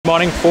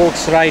morning,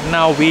 folks. Right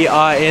now we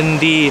are in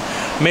the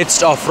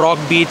midst of Rock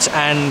Beach,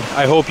 and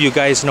I hope you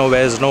guys know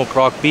where's no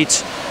Rock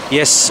Beach.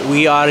 Yes,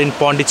 we are in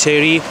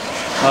Pondicherry.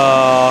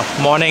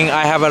 Morning,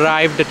 I have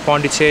arrived at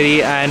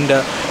Pondicherry, and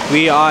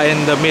we are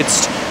in the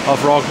midst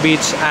of Rock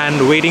Beach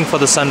and waiting for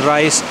the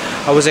sunrise.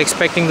 I was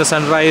expecting the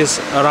sunrise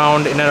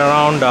around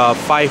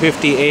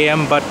 5:50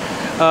 a.m. but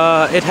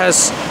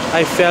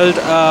I felt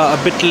a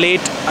bit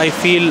late. I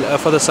feel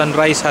for the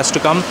sunrise has to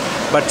come,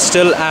 but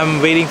still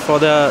I'm waiting for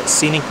the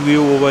scenic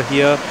view over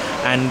here,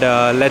 and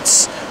let's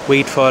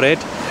wait for it.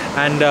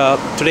 And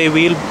today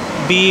we'll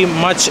be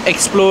much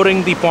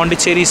exploring the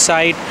Pondicherry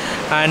side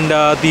and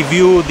the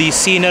view, the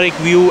scenic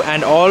view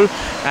and all,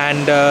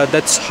 and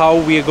that's how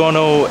we're going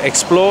to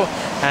explore.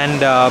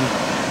 And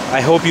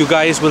I hope you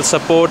guys will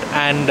support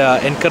and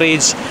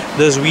encourage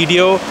this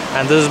video.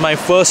 And this is my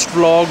first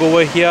vlog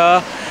over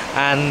here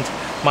and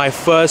my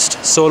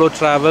first solo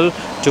travel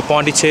to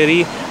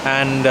Pondicherry,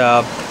 and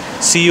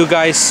see you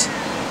guys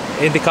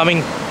in the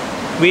coming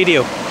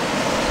video.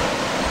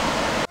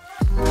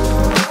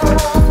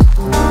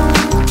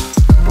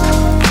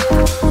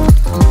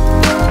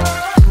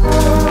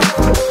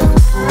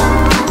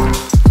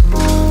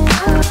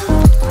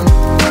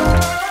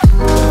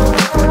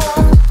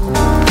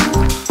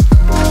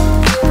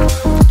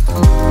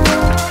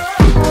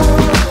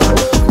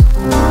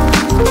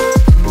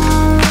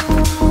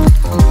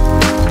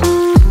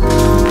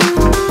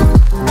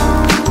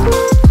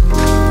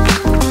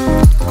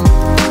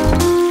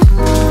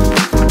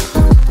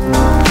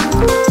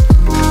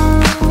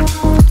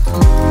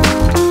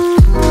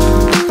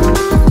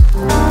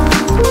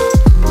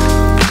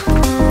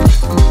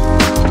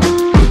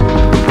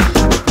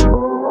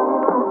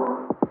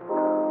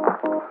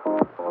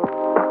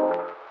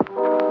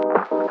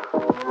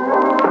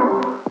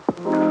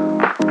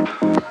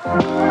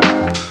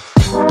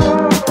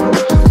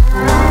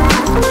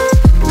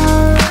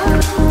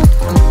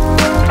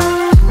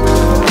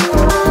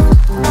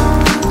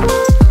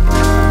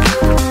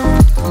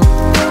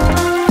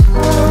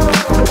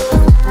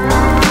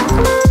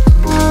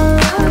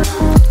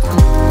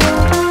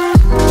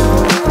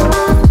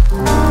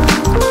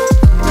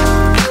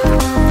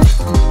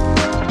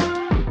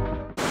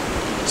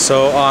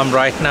 So I'm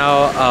right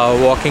now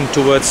walking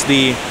towards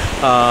the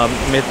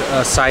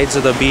sides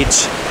of the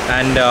beach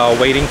and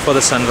waiting for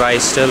the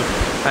sunrise still.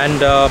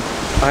 And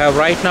I have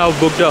right now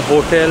booked a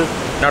hotel,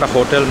 not a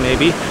hotel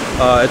maybe,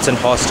 it's an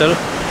hostel.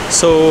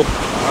 So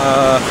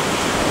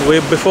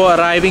before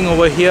arriving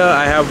over here,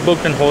 I have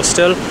booked an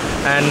hostel,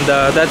 and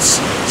that's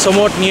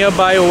somewhat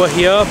nearby over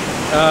here,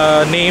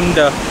 named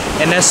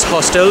NS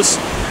Hostels.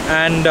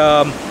 And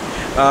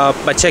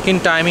my check-in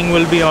timing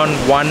will be on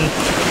 1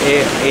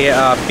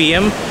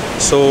 p.m.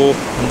 So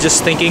I'm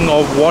just thinking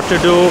of what to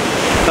do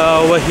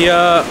over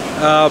here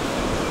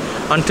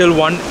until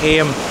 1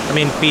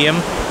 p.m.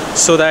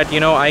 so that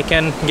I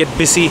can get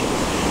busy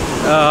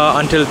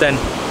until then.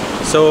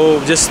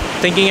 So just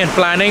thinking and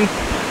planning,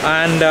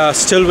 and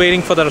still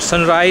waiting for the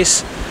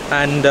sunrise,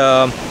 and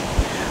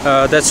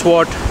that's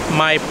what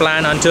my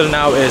plan until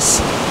now is.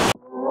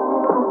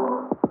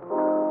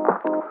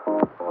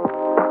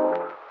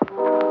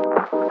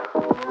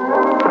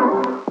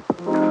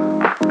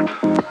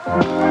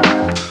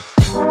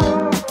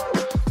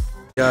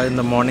 In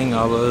the morning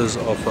hours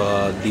of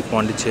the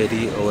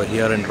Pondicherry over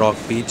here in Rock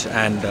Beach,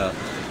 and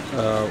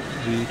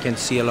we can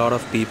see a lot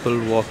of people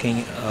walking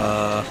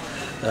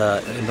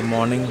in the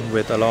morning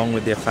along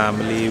with their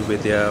family,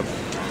 with their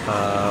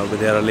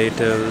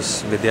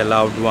relatives, with their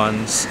loved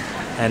ones,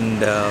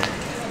 and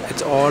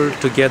it's all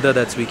together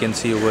that we can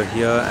see over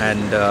here.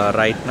 And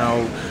right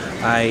now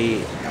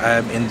I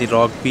am in the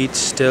Rock Beach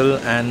still,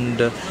 and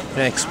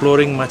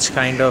exploring much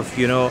kind of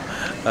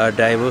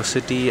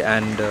diversity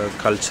and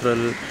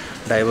cultural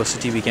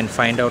diversity we can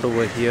find out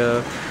over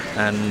here,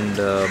 and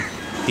a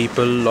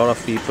lot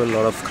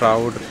of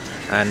crowd,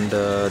 and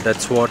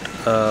that's what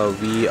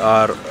we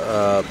are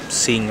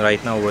seeing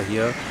right now over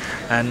here.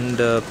 And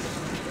there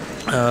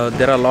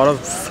are a lot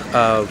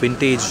of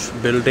vintage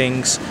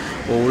buildings,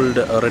 old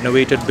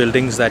renovated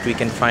buildings that we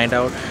can find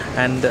out,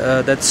 and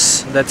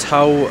that's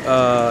how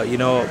a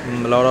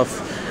lot of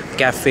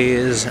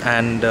cafes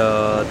and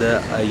the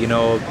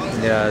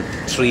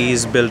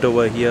trees built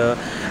over here,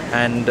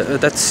 and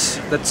that's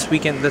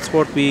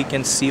what we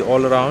can see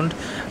all around.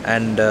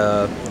 And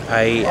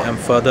I am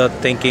further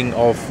thinking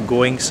of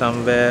going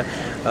somewhere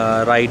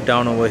right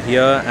down over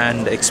here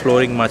and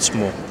exploring much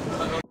more.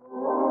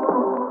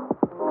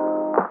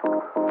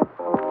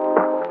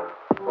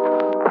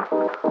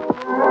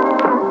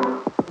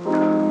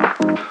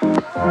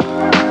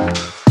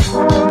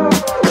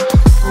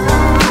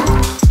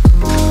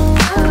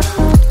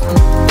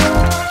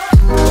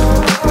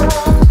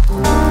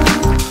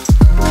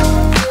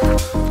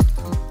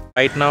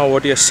 Right now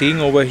what you're seeing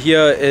over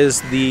here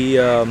is the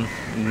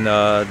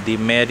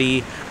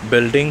Mary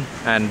building,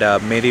 and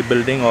Mary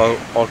building,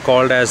 or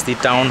called as the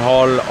town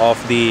hall of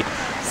the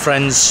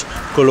French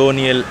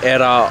colonial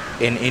era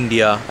in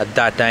India at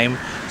that time.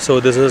 So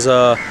this is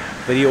a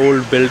very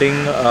old building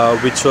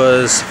which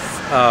was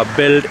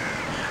built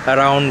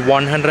around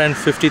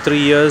 153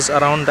 years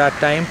around that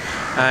time,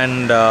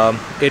 and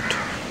it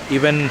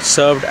even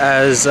served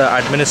as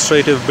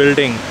administrative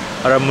building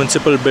or a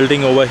municipal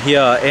building over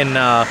here in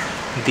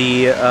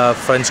the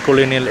French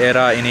colonial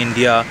era in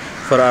India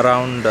for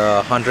around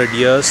 100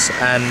 years,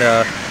 and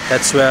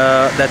that's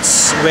where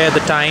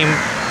the time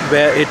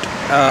where it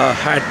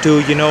had to,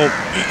 you know,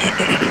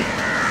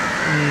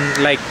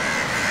 like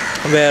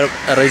where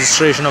a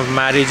registration of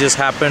marriages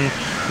happened,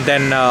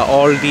 then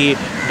all the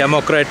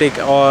democratic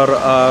or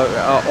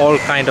all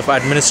kind of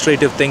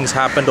administrative things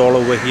happened all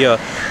over here.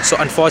 So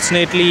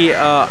unfortunately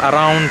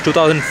around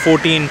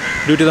 2014,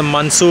 due to the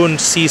monsoon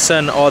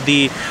season or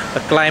the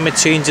climate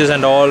changes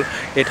and all,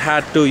 it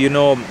had to, you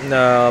know,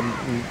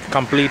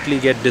 completely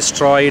get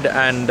destroyed,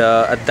 and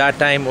at that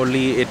time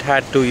only it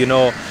had to, you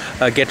know,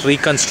 get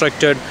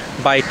reconstructed.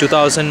 By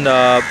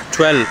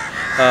 2012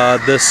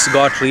 this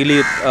got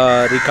really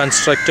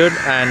reconstructed,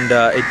 and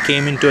it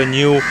came into a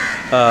new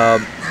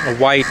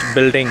white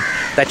building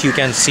that you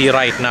can see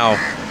right now.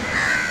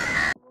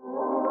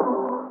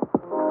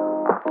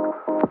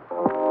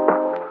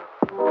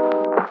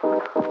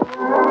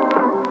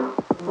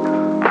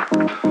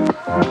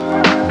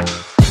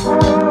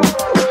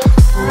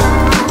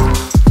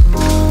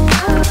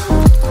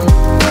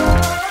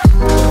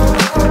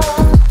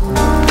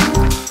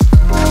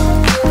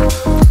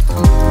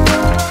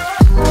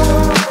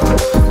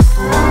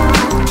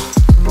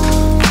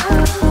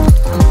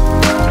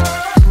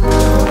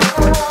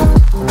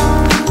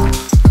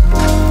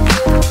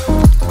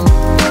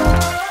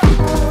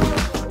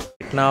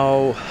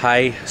 Now,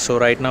 hi. So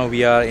right now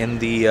we are in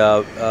the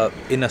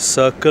in a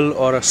circle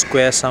or a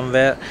square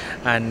somewhere,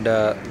 and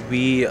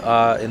we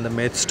are in the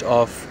midst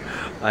of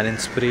an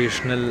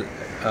inspirational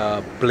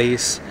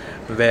place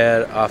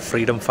where our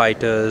freedom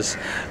fighters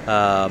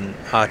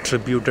are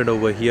tributed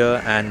over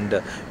here,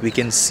 and we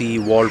can see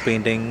wall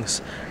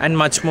paintings and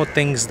much more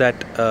things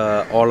that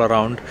all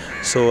around.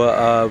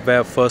 So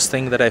where first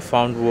thing that I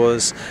found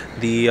was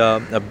the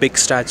a big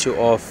statue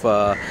of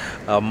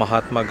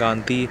Mahatma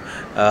Gandhi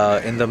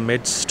in the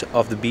midst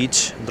of the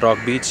beach, the rock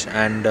beach,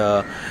 and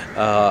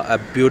a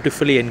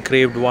beautifully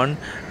engraved one,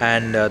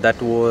 and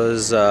that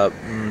was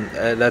I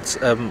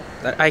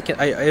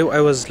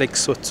was like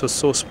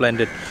so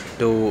splendid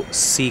to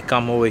see,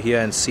 come over here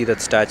and see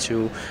that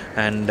statue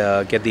and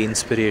get the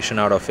inspiration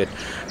out of it.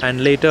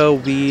 And later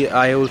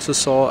I also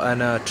saw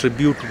a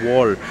tribute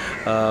wall.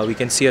 We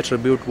can see a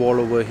tribute wall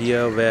over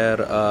here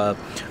where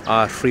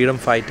our freedom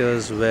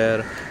fighters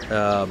were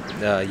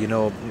you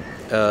know,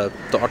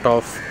 thought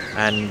of,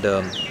 and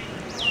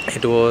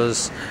it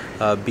was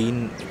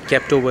being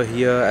kept over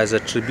here as a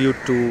tribute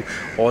to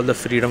all the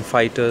freedom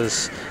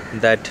fighters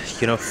that,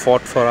 you know,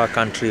 fought for our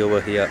country over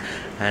here.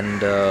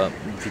 And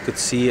we could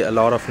see a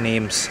lot of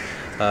names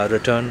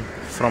written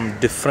from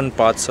different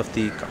parts of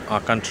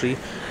our country,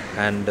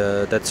 and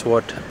that's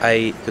what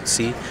I could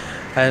see.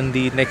 And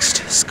the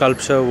next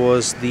sculpture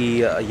was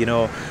the you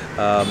know,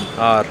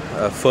 our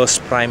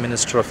first Prime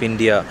Minister of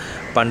India,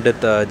 Pandit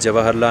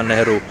Jawaharlal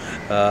Nehru,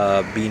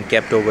 being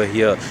kept over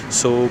here.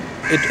 So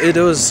it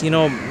was, you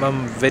know,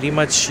 very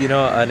much, you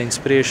know, an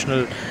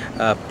inspirational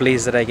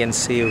place that I can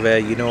say, where,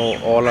 you know,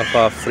 all of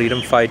our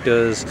freedom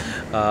fighters,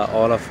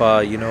 all of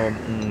our, you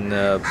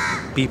know,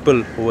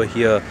 people over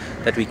here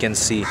that we can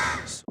see.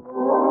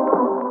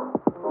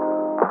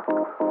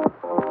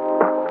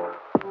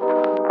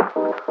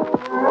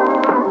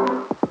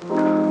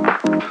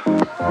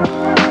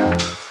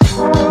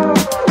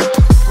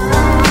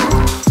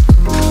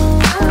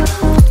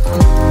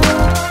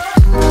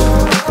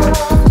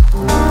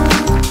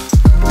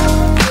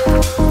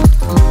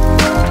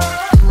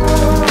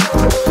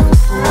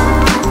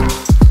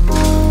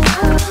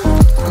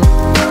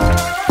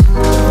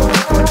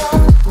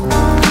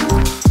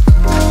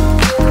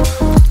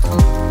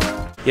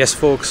 Yes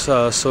folks,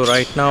 so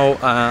right now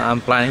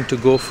I'm planning to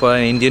go for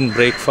an Indian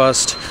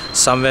breakfast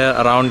somewhere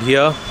around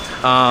here.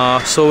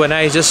 So when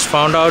I just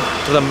found out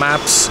the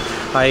maps,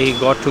 I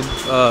got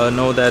to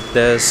know that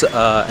there's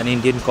an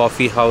Indian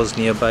coffee house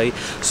nearby.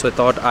 So I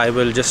thought I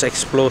will just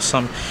explore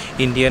some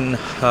Indian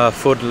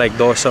food like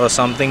dosa or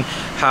something,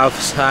 have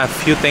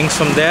few things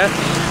from there,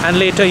 and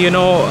later, you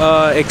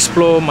know,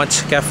 explore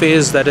much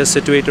cafes that is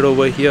situated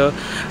over here,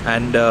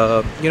 and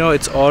you know,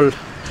 it's all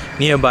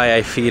nearby,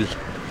 I feel.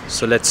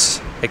 So let's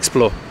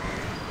explore.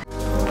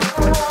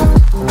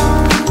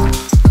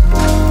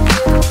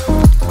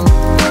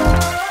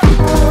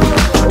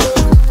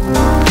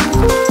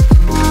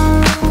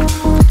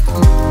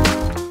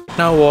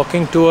 Now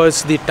walking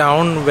towards the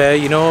town, where,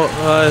 you know,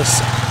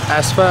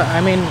 as far, I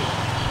mean,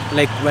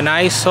 like when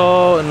I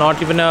saw not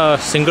even a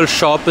single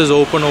shop is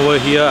open over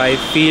here, I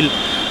feel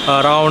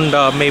around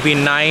maybe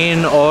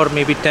 9 or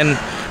maybe 10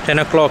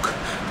 o'clock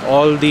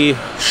all the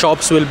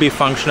shops will be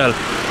functional.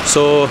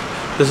 So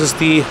this is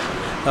the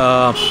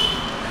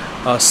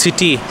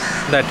city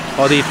that,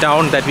 or the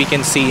town that we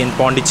can see in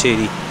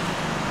Pondicherry.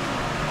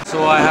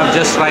 So I have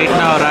just right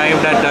now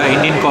arrived at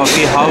Indian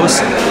Coffee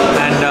House,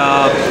 and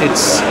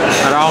it's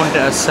around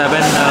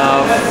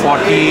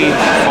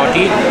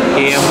 7:40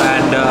 a.m.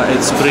 and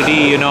it's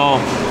pretty,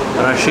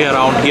 rushy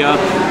around here.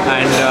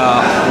 And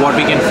what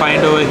we can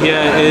find over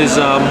here is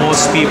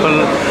most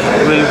people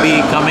will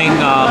be coming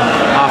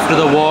after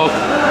the walk,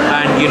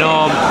 and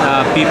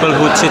people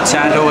who chit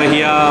chat over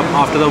here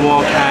after the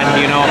walk, and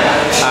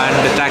and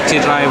the taxi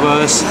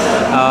drivers,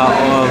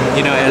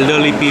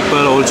 elderly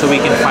people also we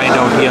can find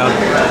out here.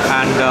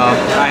 And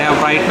I have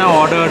right now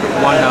ordered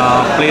one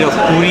plate of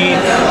puri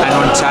and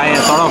one chai. I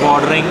thought of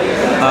ordering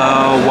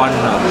one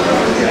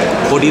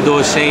podi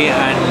dosha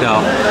and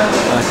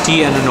tea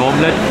and an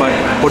omelette, but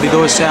podi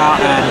dosha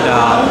and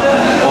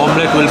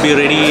omelette will be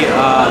ready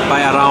by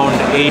around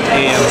 8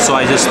 a.m. So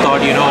I just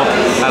thought,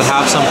 I'll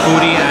have some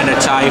puri and a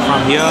chai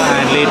from here,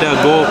 and later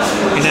go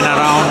in and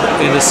around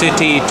in the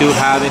city to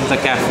have in the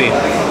cafe.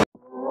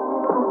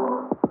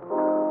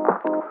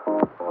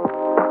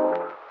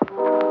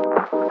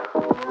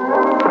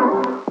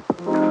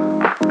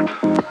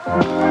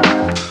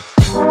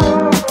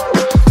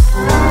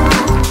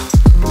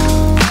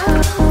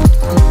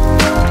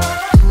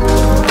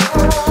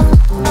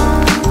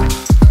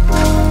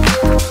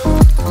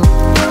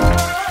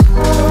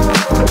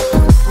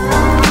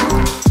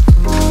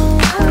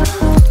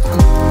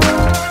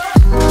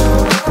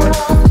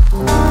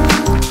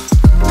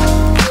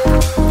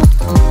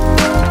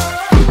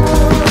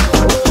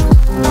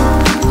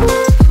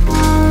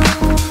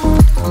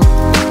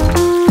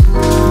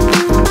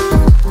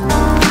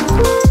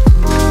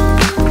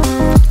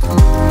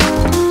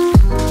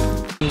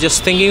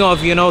 Just thinking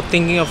of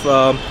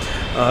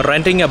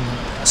renting a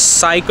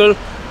cycle,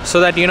 so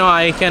that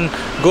I can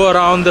go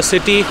around the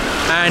city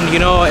and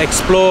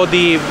explore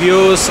the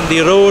views,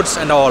 the roads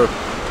and all.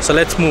 So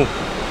let's move.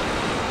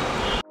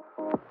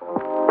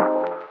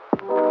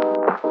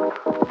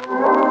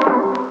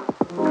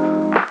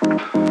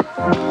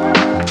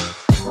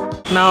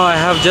 Now I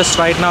have just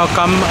right now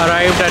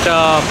arrived at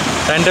a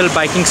rental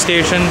biking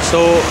station,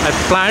 so I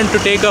plan to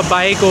take a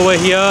bike over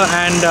here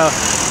and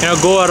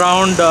go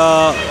around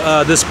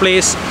this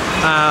place.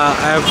 I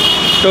have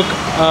took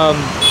I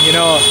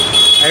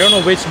don't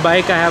know which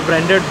bike I have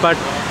rented, but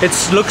it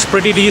looks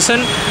pretty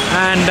decent,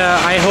 and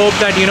I hope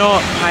that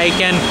I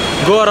can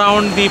go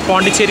around the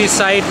Pondicherry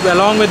site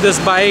along with this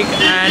bike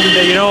and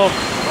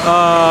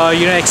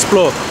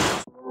explore.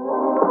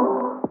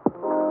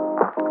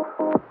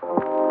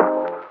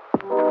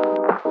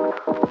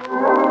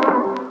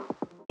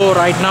 So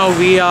right now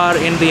we are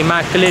in the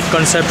Immaculate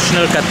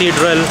Conception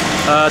Cathedral.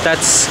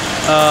 That's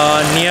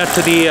near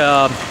to the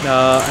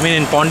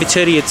in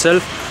Pondicherry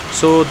itself.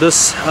 So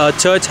this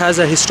church has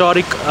a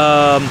historic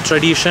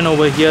tradition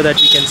over here that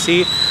we can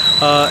see.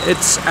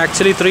 It's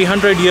actually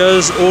 300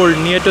 years old,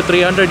 near to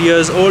 300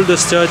 years old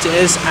this church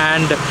is,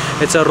 and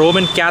it's a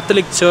Roman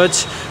Catholic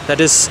church that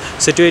is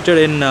situated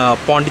in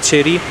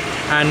Pondicherry,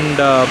 and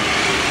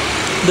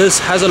this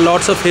has a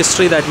lots of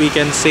history that we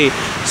can see.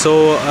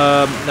 So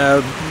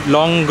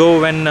long ago,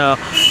 when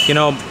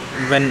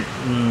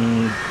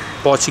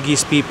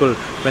Portuguese people,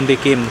 when they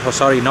came,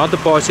 sorry, not the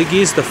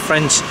Portuguese, the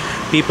French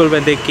people,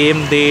 when they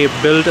came, they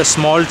built a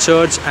small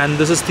church, and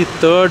this is the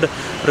third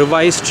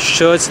revised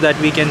church that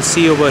we can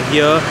see over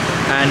here.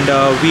 And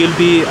I'll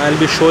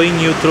be showing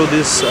you through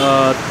this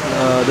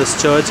this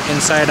church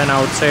inside and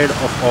outside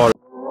of all.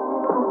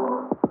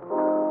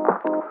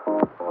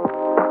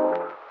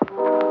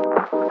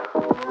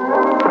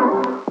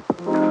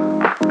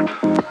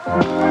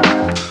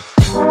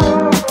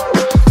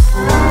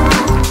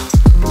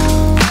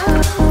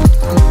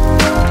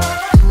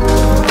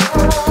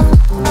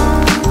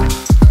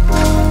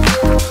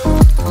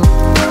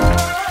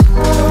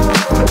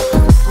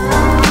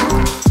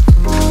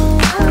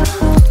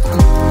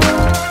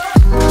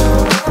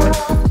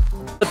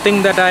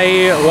 Thing that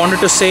I wanted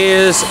to say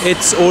is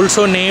it's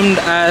also named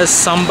as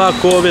Samba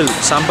Kovil.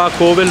 Samba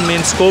Kovil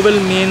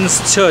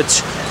means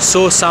church,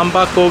 so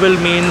Samba Kovil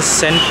means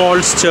St.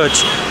 Paul's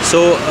Church.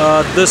 So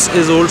this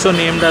is also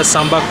named as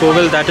Samba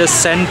Kovil, that is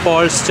St.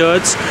 Paul's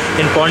Church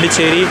in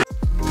Pondicherry.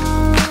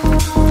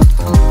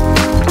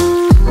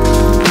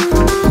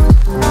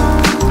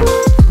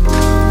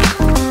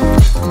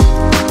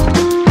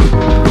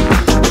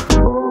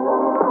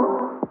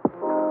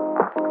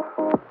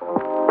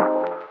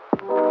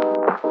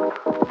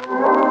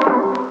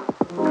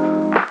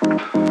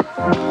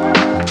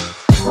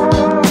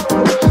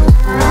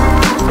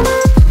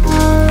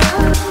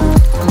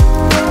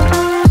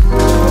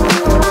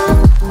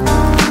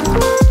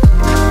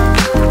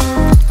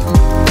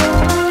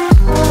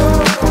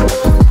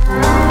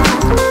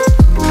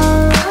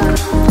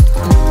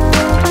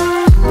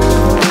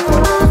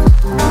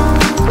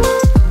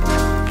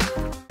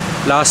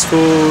 Last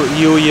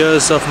few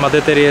years of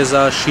Mother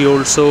Teresa, she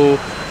also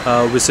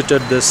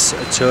visited this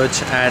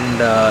church,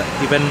 and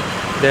even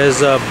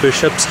there's a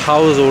bishop's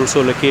house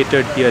also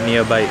located here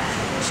nearby.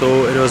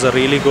 So it was a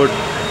really good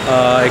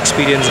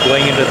experience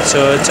going into the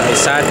church. I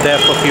sat there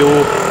for a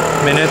few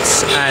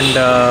minutes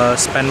and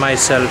spent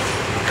myself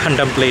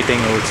contemplating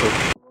also.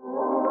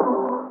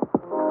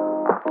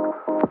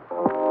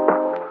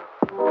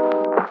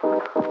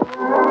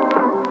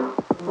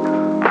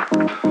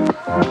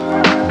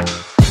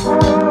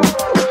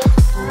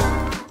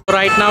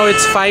 right now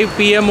it's 5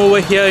 p.m. over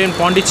here in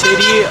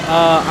Pondicherry.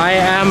 I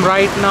am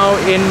right now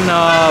in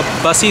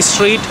Bussy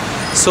Street,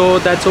 so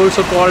that's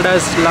also called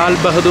as Lal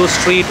Bahadur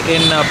Street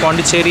in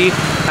Pondicherry,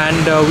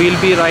 and we'll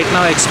be right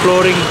now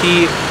exploring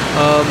the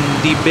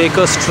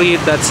Baker Street.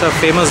 That's a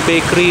famous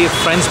bakery,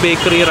 French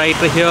bakery right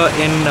here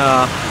in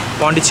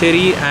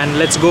Pondicherry, and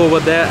let's go over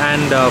there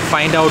and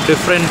find out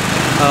different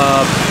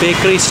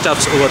bakery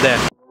stuffs over there.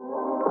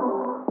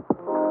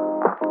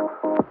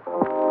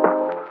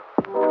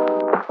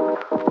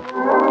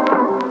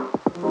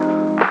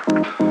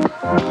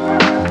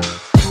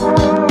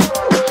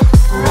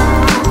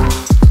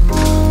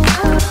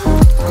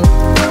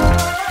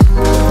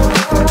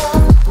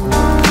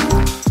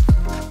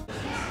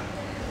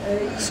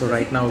 So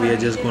right now we are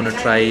just going to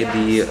try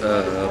the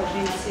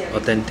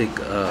authentic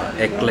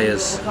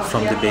eclairs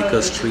from the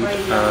Baker Street.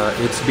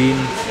 It's been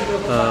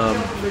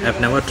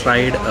I've never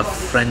tried a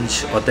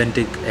French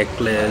authentic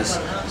eclairs,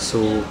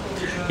 so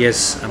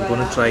yes, I'm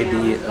going to try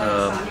the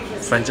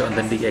French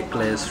authentic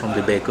eclairs from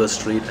the Baker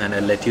Street, and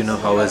I'll let you know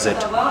how is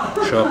it.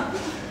 Sure.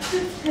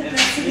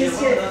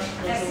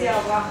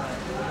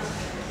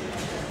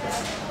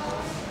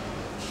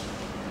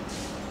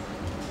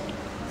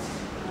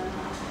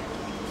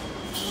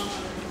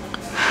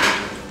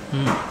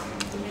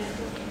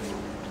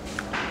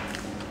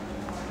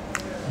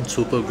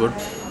 Super good.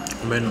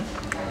 I mean,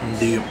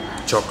 the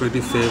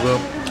chocolatey flavor,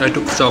 I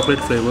took chocolate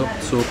flavor,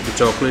 so the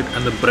chocolate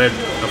and the bread,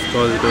 of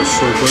course, it was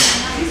so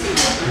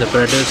good. The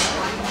bread is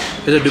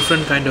a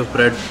different kind of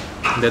bread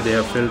that they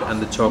have filled, and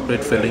the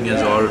chocolate filling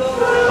is all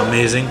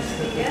amazing.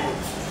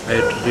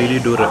 I really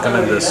do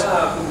recommend this.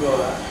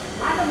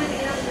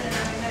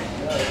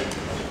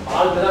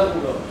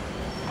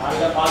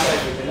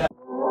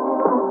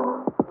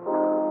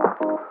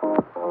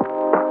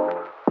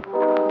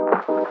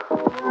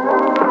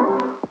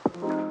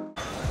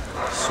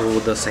 So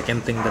the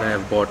second thing that I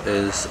have bought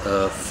is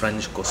a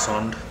French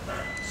croissant.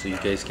 So you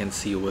guys can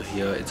see over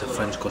here, it's a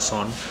French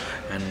croissant,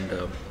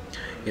 and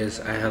yes,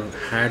 I have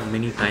had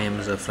many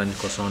times a French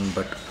croissant,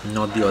 but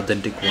not the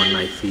authentic one,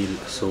 I feel.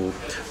 So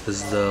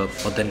this is the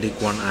authentic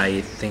one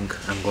I think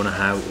I'm gonna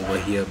have over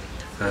here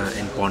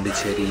in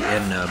Pondicherry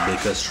in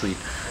Baker Street.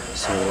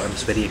 So I'm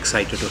very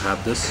excited to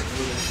have this.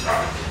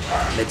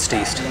 Let's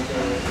taste.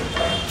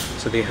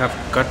 So they have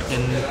cut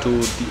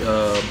into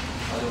the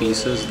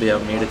pieces, they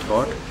have made it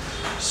hot.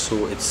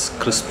 So it's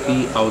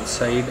crispy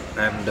outside,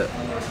 and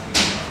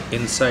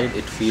inside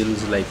it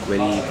feels like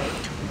very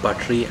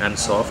buttery and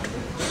soft.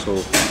 So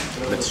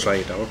let's try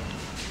it out.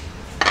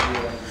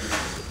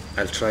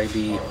 I'll try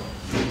the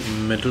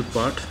middle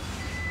part.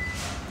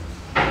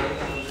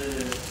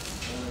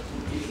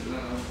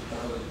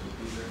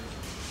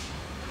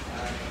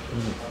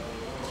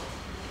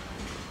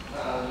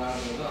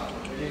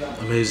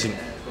 Amazing.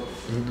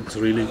 It's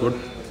really good.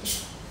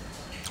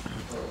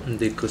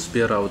 The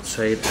crispier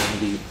outside and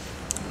the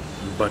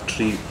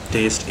buttery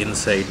taste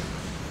inside,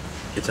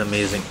 it's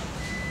amazing.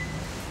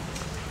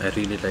 I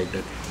really liked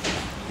it.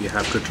 You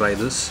have to try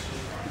this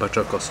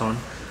butter croissant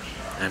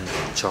and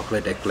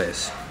chocolate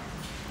eclairs.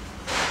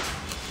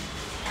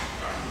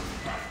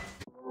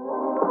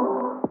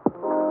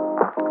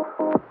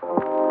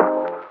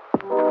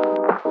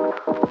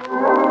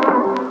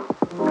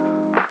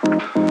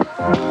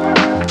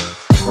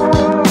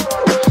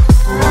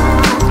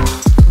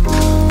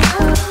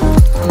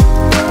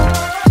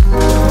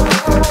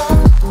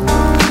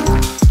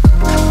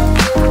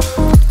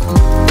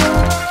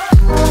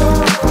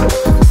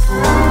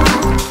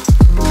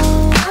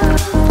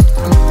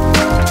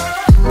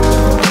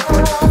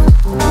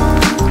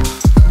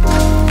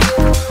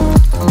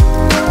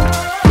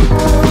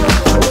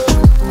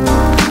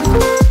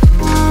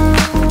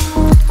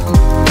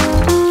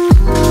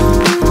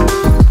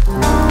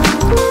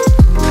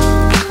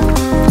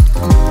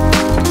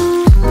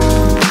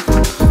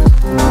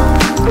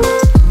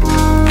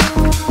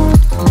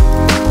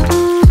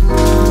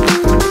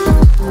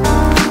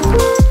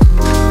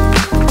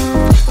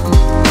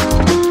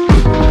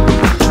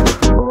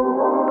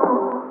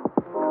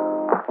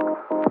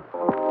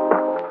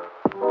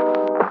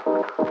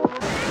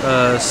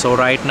 So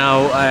right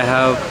now I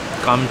have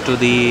come to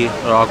the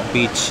rock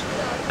beach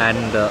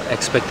and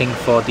expecting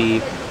for the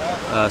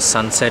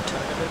sunset,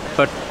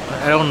 but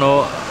I don't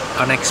know,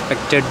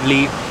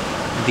 unexpectedly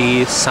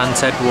the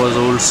sunset was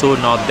also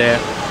not there,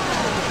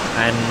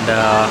 and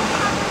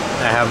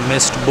I have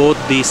missed both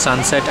the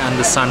sunset and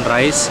the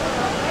sunrise,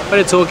 but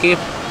it's okay.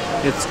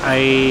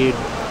 I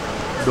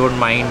don't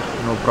mind,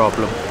 no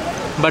problem.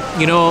 But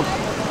you know,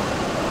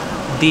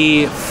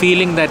 the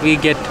feeling that we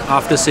get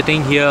after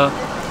sitting here,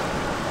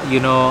 you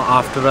know,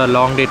 after a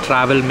long day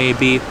travel,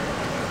 maybe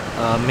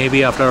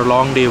after a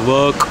long day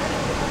work,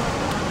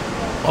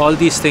 all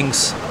these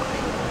things,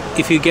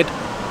 if you get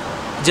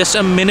just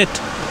a minute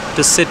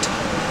to sit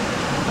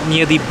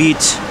near the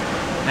beach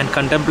and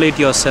contemplate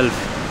yourself,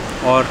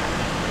 or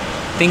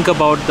think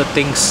about the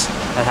things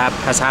that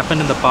has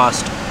happened in the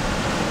past,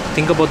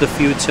 think about the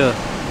future,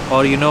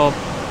 or you know,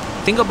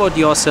 think about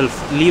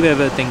yourself, leave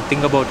everything,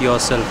 think about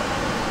yourself.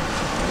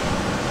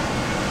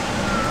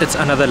 it's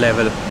another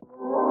level.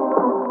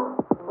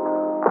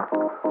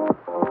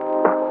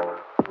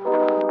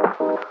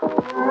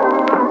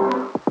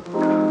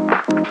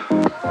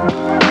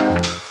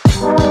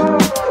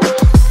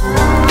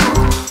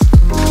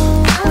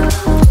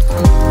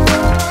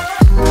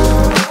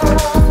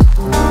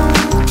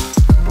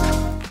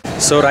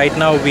 So right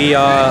now we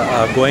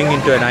are going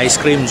into an ice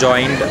cream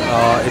joint.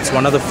 It's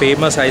one of the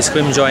famous ice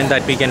cream joint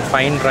that we can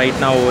find right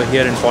now over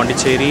here in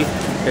Pondicherry.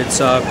 It's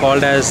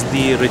called as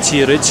the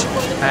Richie Rich,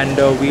 and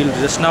we'll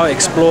just now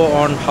explore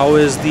on how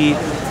is the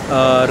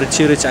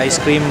Richie Rich ice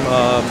cream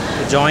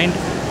joint,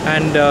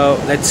 and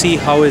let's see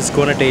how it's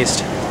gonna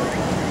taste.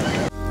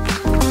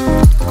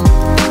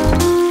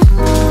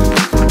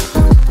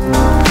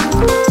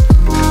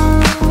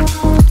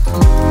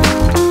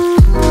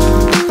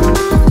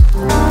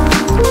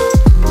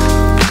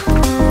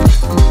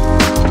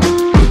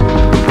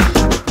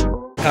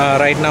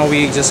 Right now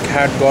we just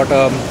had got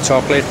a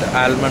chocolate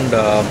almond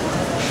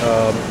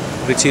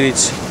Richie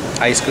Rich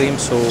ice cream,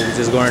 so we're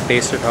just gonna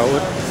taste it. How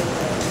it?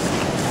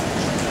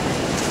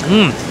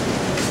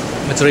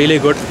 It's really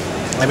good.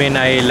 I mean,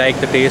 I like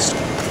the taste,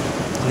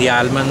 the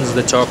almonds,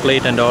 the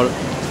chocolate and all.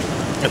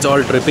 It's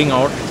all dripping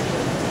out.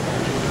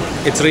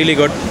 It's really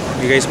good.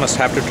 You guys must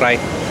have to try.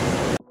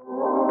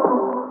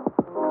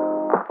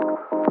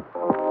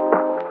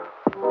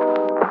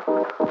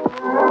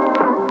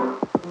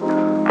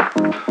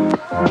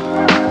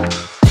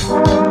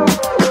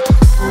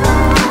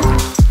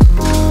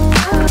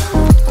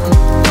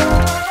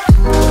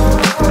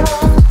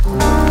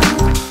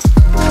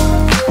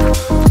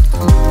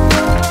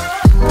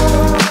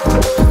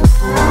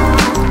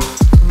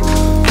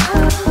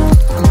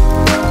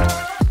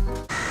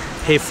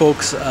 Hey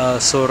folks,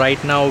 so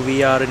right now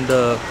we are in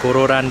the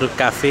Coromandel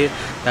Cafe.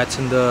 That's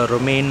in the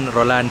Romain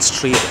Rolland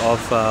Street of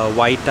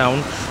White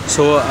Town.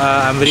 So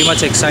I'm very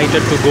much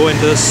excited to go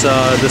into this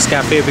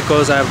cafe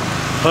because I've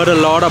heard a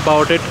lot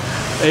about it.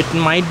 It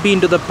might be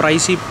into the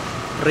pricey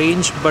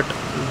range, but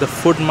the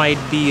food might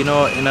be, you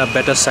know, in a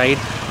better side.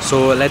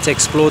 So let's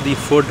explore the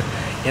food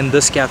in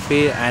this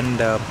cafe and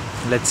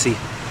let's see.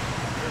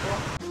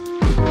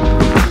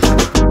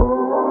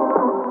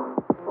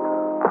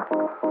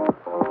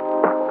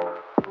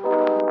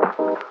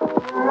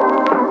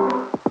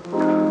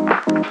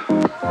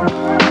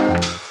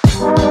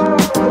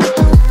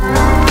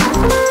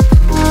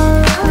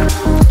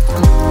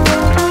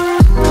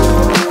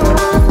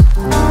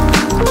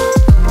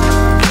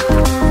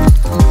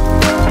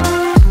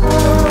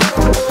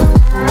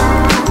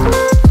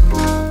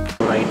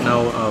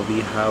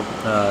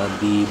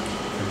 The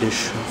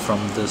dish from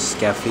this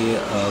cafe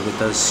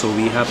with us. So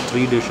we have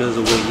 3 dishes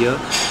over here,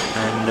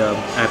 and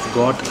I've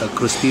got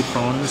crispy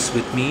prawns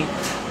with me,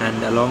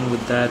 and along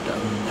with that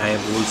I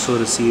have also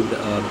received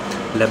a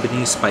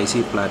Lebanese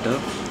spicy platter.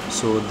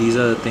 So these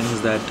are the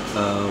things that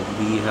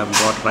we have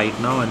got right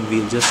now, and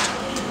we'll just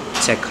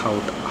check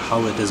out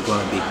how it is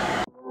going to be.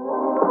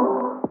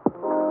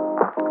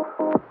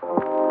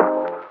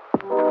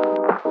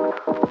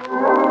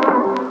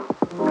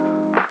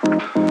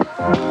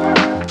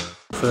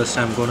 First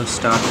I'm going to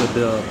start with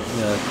the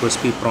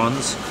crispy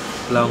prawns.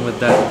 Along with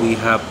that we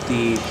have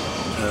the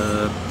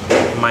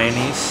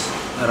mayonnaise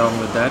along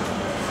with that.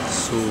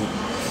 So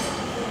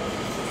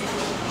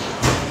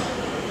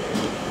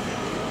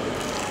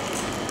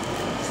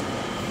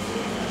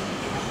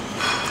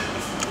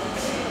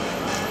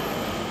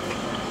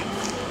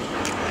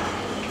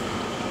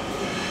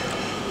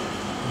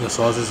the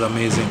sauce is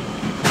amazing.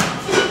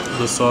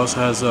 The sauce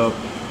has a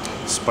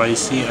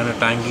spicy and a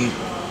tangy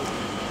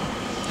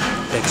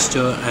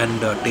texture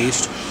and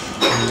taste,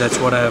 and that's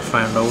what I have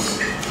found out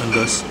in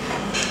this.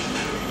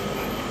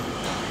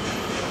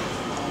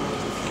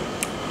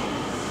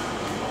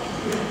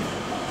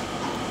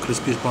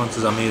 Crispy prawns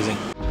is amazing.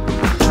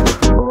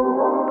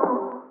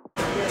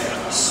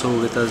 So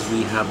with us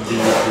we have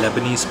the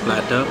Lebanese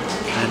platter,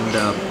 and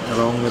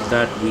along with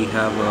that we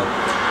have a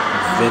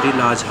very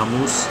large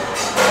hummus.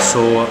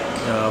 So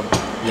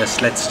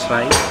yes, let's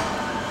try.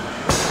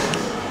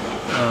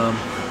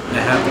 I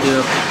have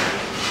the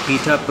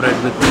pita bread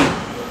with me.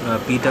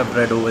 Pita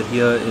bread over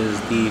here is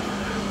the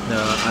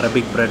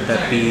Arabic bread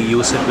that we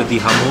use it with the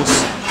hummus.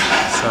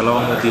 So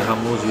along with the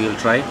hummus we will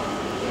try.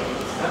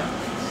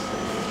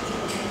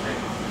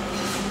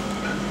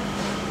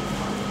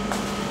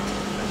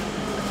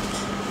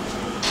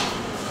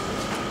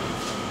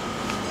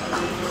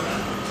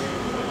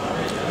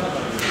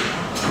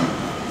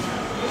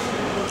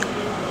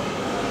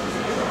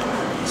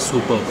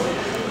 Superb.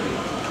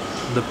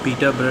 The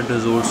pita bread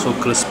is also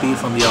crispy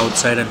from the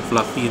outside and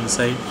fluffy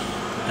inside,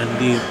 and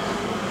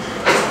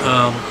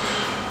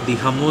the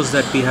hummus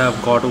that we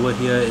have got over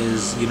here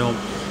is, you know,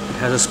 it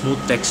has a smooth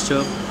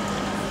texture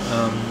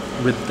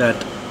with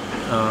that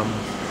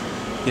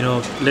you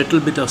know, little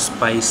bit of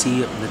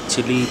spicy. The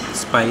chili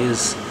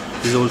spice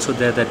is also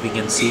there that we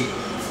can see,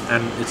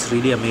 and it's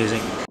really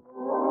amazing.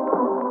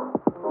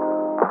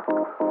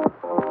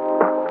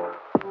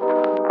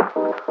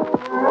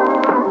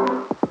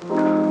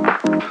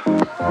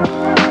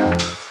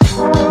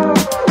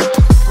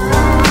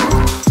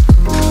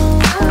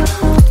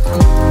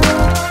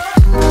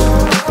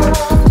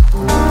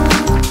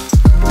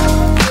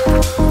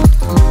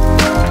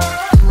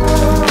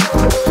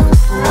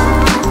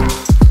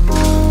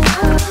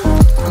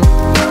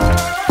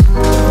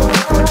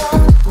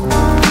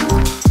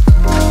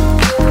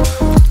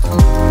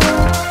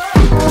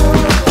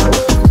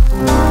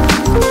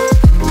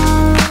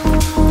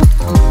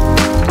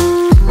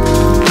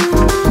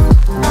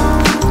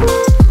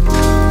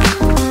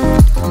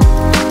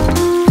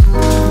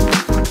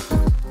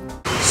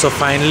 So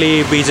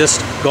finally we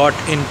just got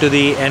into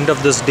the end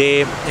of this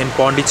day in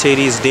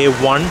Pondicherry's day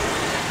 1,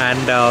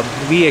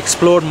 and we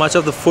explored much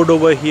of the food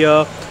over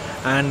here,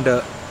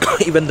 and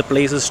even the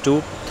places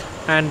too.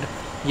 And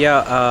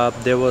yeah,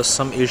 there was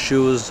some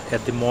issues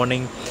at the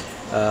morning,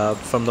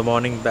 from the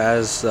morning,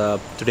 as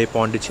today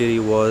Pondicherry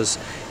was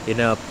in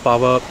a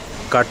power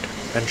cut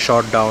and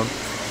shot down,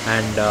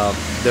 and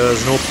there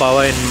was no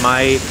power in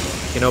my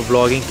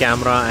vlogging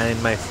camera and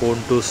in my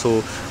phone too,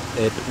 so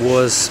it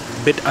was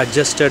a bit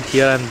adjusted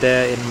here and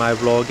there in my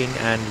vlogging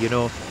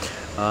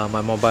and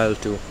my mobile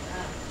too.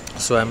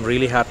 So I'm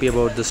really happy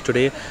about this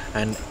today,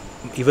 and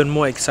even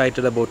more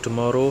excited about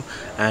tomorrow,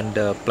 and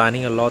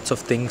planning a lots of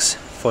things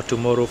for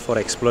tomorrow for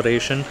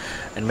exploration,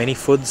 and many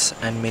foods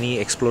and many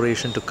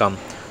exploration to come.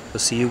 So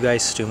see you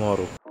guys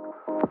tomorrow.